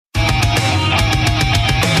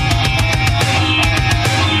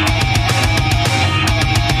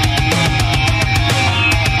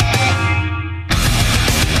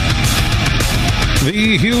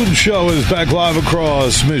The Huge Show is back live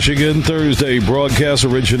across Michigan Thursday. Broadcast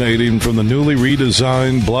originating from the newly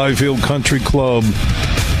redesigned Blythefield Country Club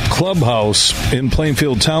clubhouse in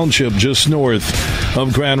Plainfield Township, just north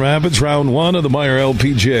of Grand Rapids. Round one of the Meijer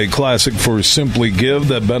LPGA Classic for Simply Give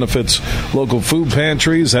that benefits local food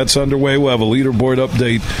pantries. That's underway. We'll have a leaderboard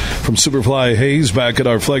update from Superfly Hayes back at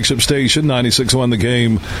our flagship station, 96.1 The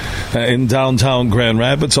Game in downtown Grand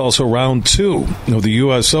Rapids. Also round two of the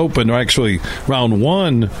U.S. Open, or actually round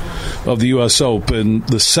one of the U.S. Open,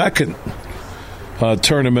 the second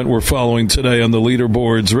tournament we're following today on the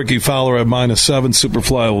leaderboards. Ricky Fowler at -7.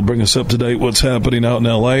 Superfly will bring us up to date what's happening out in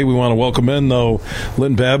L.A. We want to welcome in, though,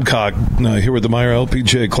 Lynn Babcock here with the Meijer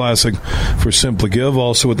LPGA Classic for Simply Give.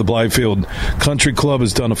 Also with the Blythefield Country Club,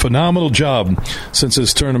 has done a phenomenal job since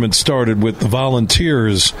this tournament started with the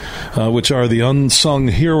volunteers, which are the unsung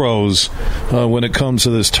heroes when it comes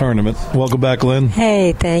to this tournament. Welcome back, Lynn.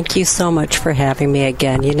 Hey, thank you so much for having me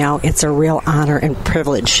again. You know, it's a real honor and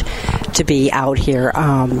privilege to be out here.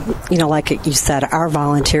 Like you said, our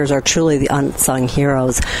volunteers are truly the unsung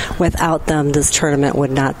heroes. Without them, this tournament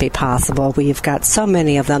would not be possible. We've got so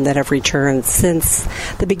many of them that have returned since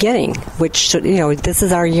the beginning, which, this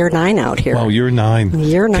is our year 9 out here. Wow, year 9.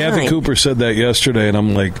 Year 9. Kathy Cooper said that yesterday, and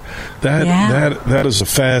I'm like, that is a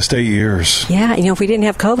fast 8 years. Yeah, if we didn't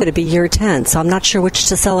have COVID, it'd be year 10. So I'm not sure which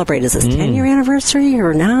to celebrate. Is this 10-year anniversary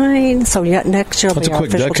or 9? So next year will be our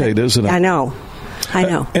official. That's a quick decade, isn't it? I know.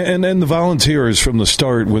 And the volunteers from the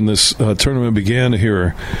start, when this tournament began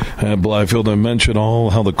here at Blythefield, I mentioned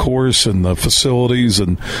how the course and the facilities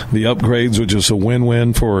and the upgrades, which is a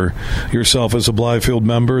win-win for yourself as a Blythefield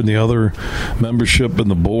member and the other membership and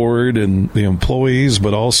the board and the employees,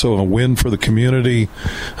 but also a win for the community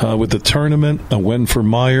with the tournament, a win for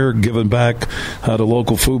Meijer, giving back to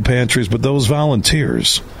local food pantries. But those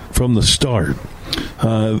volunteers from the start,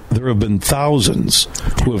 there have been thousands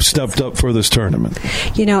who have stepped up for this tournament.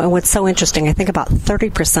 And what's so interesting, I think about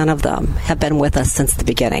 30% of them have been with us since the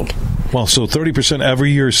beginning. Well, so 30%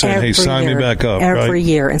 every year saying, hey, sign me back up, right? Every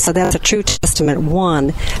year. And so that's a true testament,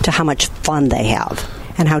 one, to how much fun they have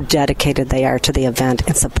and how dedicated they are to the event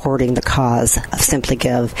and supporting the cause of Simply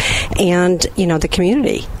Give and, the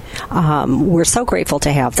community. We're so grateful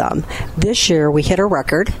to have them. This year, we hit a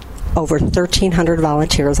record. Over 1,300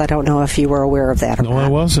 volunteers. I don't know if you were aware of that or not. No, I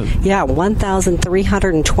wasn't. Yeah,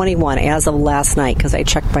 1,321 as of last night, because I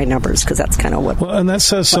checked my numbers, because that's kind of what... Well, and that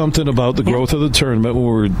says something about the growth of the tournament. When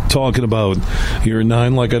we're talking about year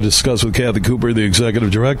 9, like I discussed with Kathy Cooper, the executive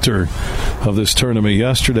director of this tournament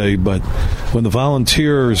yesterday, but when the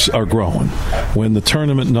volunteers are growing, when the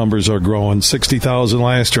tournament numbers are growing, 60,000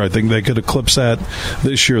 last year, I think they could eclipse that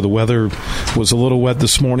this year. The weather was a little wet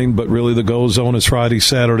this morning, but really the go zone is Friday,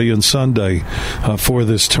 Saturday, and Sunday for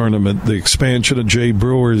this tournament. The expansion of Jay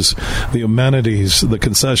Brewer's, the amenities, the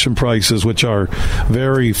concession prices, which are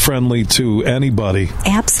very friendly to anybody.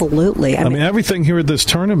 Absolutely. I mean, everything here at this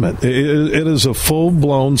tournament, it is a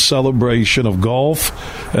full-blown celebration of golf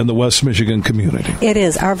and the West Michigan community. It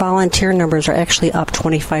is. Our volunteer numbers are actually up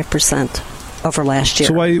 25%. Over last year.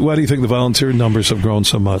 So why do you think the volunteer numbers have grown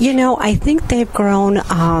so much? I think they've grown,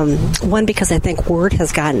 one, because I think word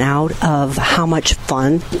has gotten out of how much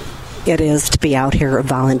fun it is to be out here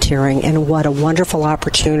volunteering and what a wonderful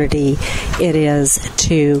opportunity it is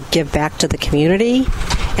to give back to the community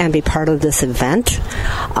and be part of this event.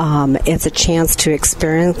 It's a chance to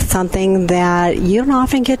experience something that you don't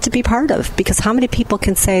often get to be part of, because how many people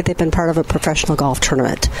can say they've been part of a professional golf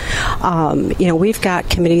tournament? We've got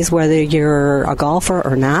committees whether you're a golfer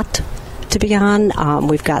or not to be on.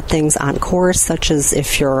 We've got things on course, such as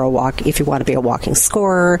if you want to be a walking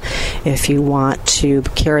scorer, if you want to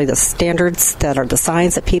carry the standards that are the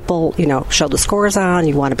signs that people, show the scores on,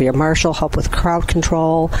 you want to be a marshal, help with crowd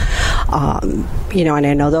control. And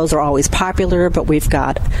I know those are always popular, but we've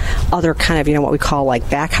got other kind of, what we call like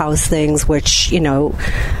back house things, which,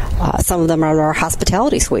 some of them are our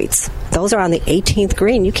hospitality suites. Those are on the 18th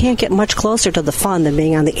green. You can't get much closer to the fun than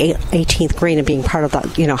being on the 18th green and being part of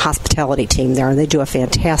the, hospitality team there. And they do a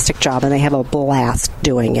fantastic job, and they have a blast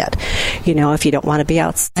doing it. If you don't want to be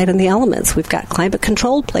outside in the elements, we've got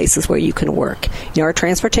climate-controlled places where you can work. Our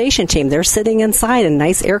transportation team, they're sitting inside in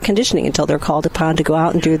nice air conditioning until they're called upon to go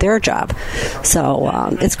out and do their job. So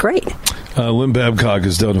it's great. Lynn Babcock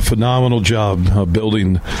has done a phenomenal job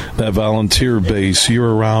building that volunteer base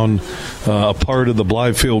year-round, a part of the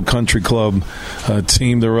Blythefield Country Club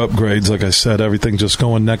team. Their upgrades, like I said, everything just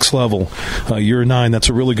going next level. Year 9, that's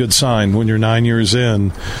a really good sign when you're 9 years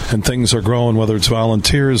in and things are growing, whether it's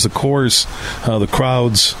volunteers, the course, the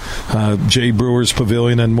crowds, Jay Brewer's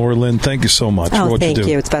Pavilion, and more. Lynn, thank you so much for what you do. Thank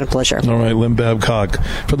you. It's been a pleasure. All right, Lynn Babcock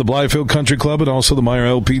for the Blythefield Country Club and also the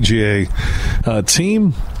Meijer LPGA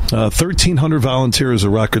team. 1,300 volunteers, a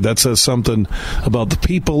record. That says something about the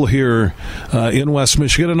people here in West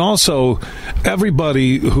Michigan, and also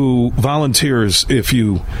everybody who volunteers. If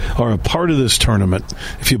you are a part of this tournament,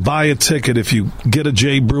 if you buy a ticket, if you get a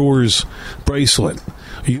Jay Brewer's bracelet,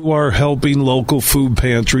 you are helping local food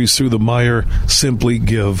pantries through the Meijer Simply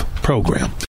Give program.